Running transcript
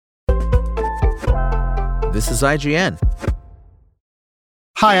This is IGN.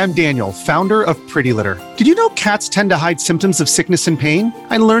 Hi, I'm Daniel, founder of Pretty Litter. Did you know cats tend to hide symptoms of sickness and pain?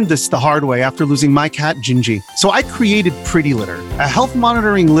 I learned this the hard way after losing my cat, Gingy. So I created Pretty Litter, a health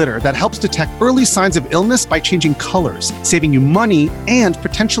monitoring litter that helps detect early signs of illness by changing colors, saving you money and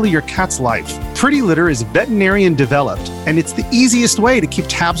potentially your cat's life. Pretty Litter is veterinarian developed, and it's the easiest way to keep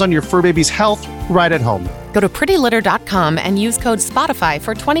tabs on your fur baby's health right at home. Go to prettylitter.com and use code SPOTIFY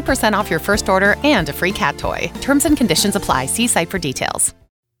for 20% off your first order and a free cat toy. Terms and conditions apply. See site for details.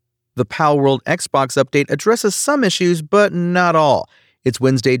 The Palworld Xbox update addresses some issues, but not all. It's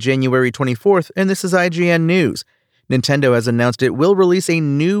Wednesday, January 24th, and this is IGN News. Nintendo has announced it will release a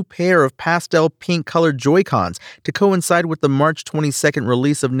new pair of pastel pink-colored Joy-Cons to coincide with the March 22nd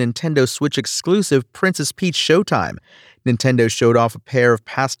release of Nintendo Switch exclusive Princess Peach Showtime. Nintendo showed off a pair of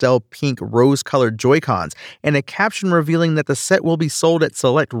pastel pink rose-colored Joy-Cons and a caption revealing that the set will be sold at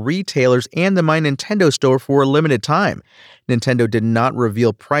select retailers and the My Nintendo store for a limited time. Nintendo did not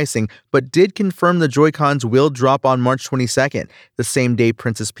reveal pricing, but did confirm the Joy-Cons will drop on March 22nd, the same day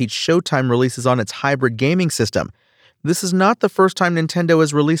Princess Peach Showtime releases on its hybrid gaming system. This is not the first time Nintendo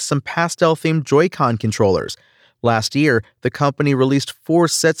has released some pastel-themed Joy-Con controllers. Last year, the company released 4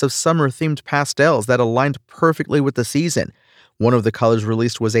 sets of summer-themed pastels that aligned perfectly with the season. One of the colors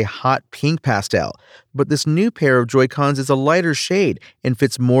released was a hot pink pastel, but this new pair of Joy-Cons is a lighter shade and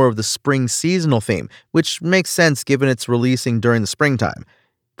fits more of the spring seasonal theme, which makes sense given it's releasing during the springtime.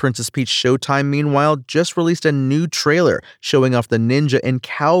 Princess Peach Showtime, meanwhile, just released a new trailer showing off the ninja and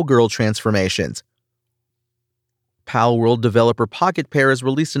cowgirl transformations. Palworld developer Pocket Pair has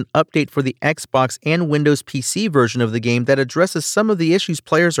released an update for the Xbox and Windows PC version of the game that addresses some of the issues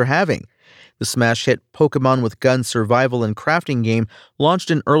players are having. The smash hit Pokemon with Gun survival and crafting game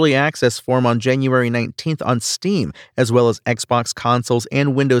launched in early access form on January 19th on Steam, as well as Xbox consoles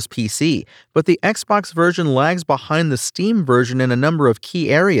and Windows PC, but the Xbox version lags behind the Steam version in a number of key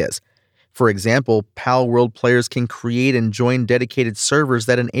areas. For example, Palworld players can create and join dedicated servers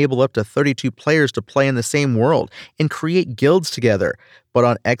that enable up to 32 players to play in the same world and create guilds together. But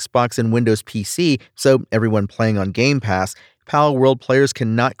on Xbox and Windows PC, so everyone playing on Game Pass, Palworld players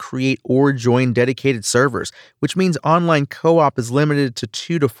cannot create or join dedicated servers, which means online co-op is limited to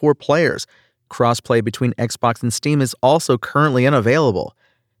 2 to 4 players. Crossplay between Xbox and Steam is also currently unavailable.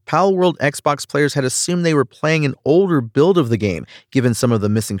 Palworld Xbox players had assumed they were playing an older build of the game, given some of the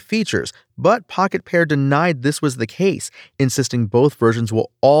missing features, but Pocket Pair denied this was the case, insisting both versions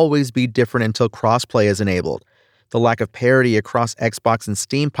will always be different until crossplay is enabled. The lack of parity across Xbox and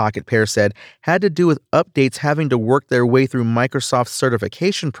Steam, Pocket Pair said, had to do with updates having to work their way through Microsoft's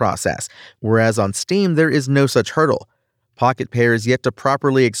certification process, whereas on Steam there is no such hurdle. Pocket Pair is yet to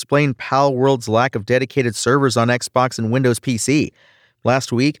properly explain Palworld's lack of dedicated servers on Xbox and Windows PC.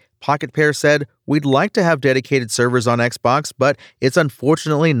 Last week, Pocket Pair said, "We'd like to have dedicated servers on Xbox, but it's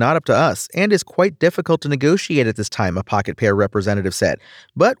unfortunately not up to us and is quite difficult to negotiate at this time," a Pocket Pair representative said.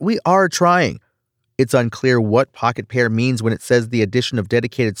 "But we are trying." It's unclear what Pocket Pair means when it says the addition of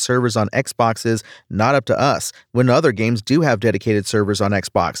dedicated servers on Xbox is not up to us, when other games do have dedicated servers on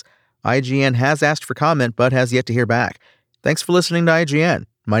Xbox. IGN has asked for comment, but has yet to hear back. Thanks for listening to IGN.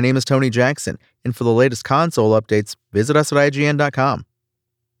 My name is Tony Jackson, and for the latest console updates, visit us at IGN.com.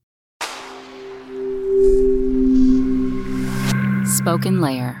 Spoken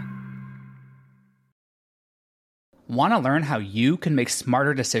Layer. Want to learn how you can make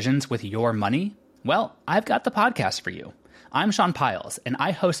smarter decisions with your money? Well, I've got the podcast for you. I'm Sean Piles, and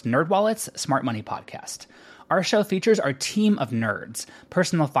I host NerdWallet's Smart Money Podcast. Our show features our team of nerds,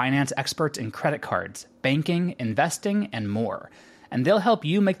 personal finance experts in credit cards, banking, investing, and more. And they'll help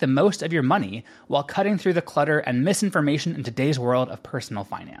you make the most of your money while cutting through the clutter and misinformation in today's world of personal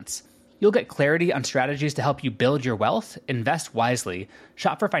finance. You'll get clarity on strategies to help you build your wealth, invest wisely,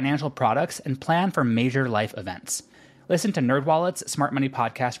 shop for financial products, and plan for major life events. Listen to NerdWallet's Smart Money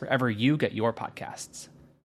Podcast wherever you get your podcasts.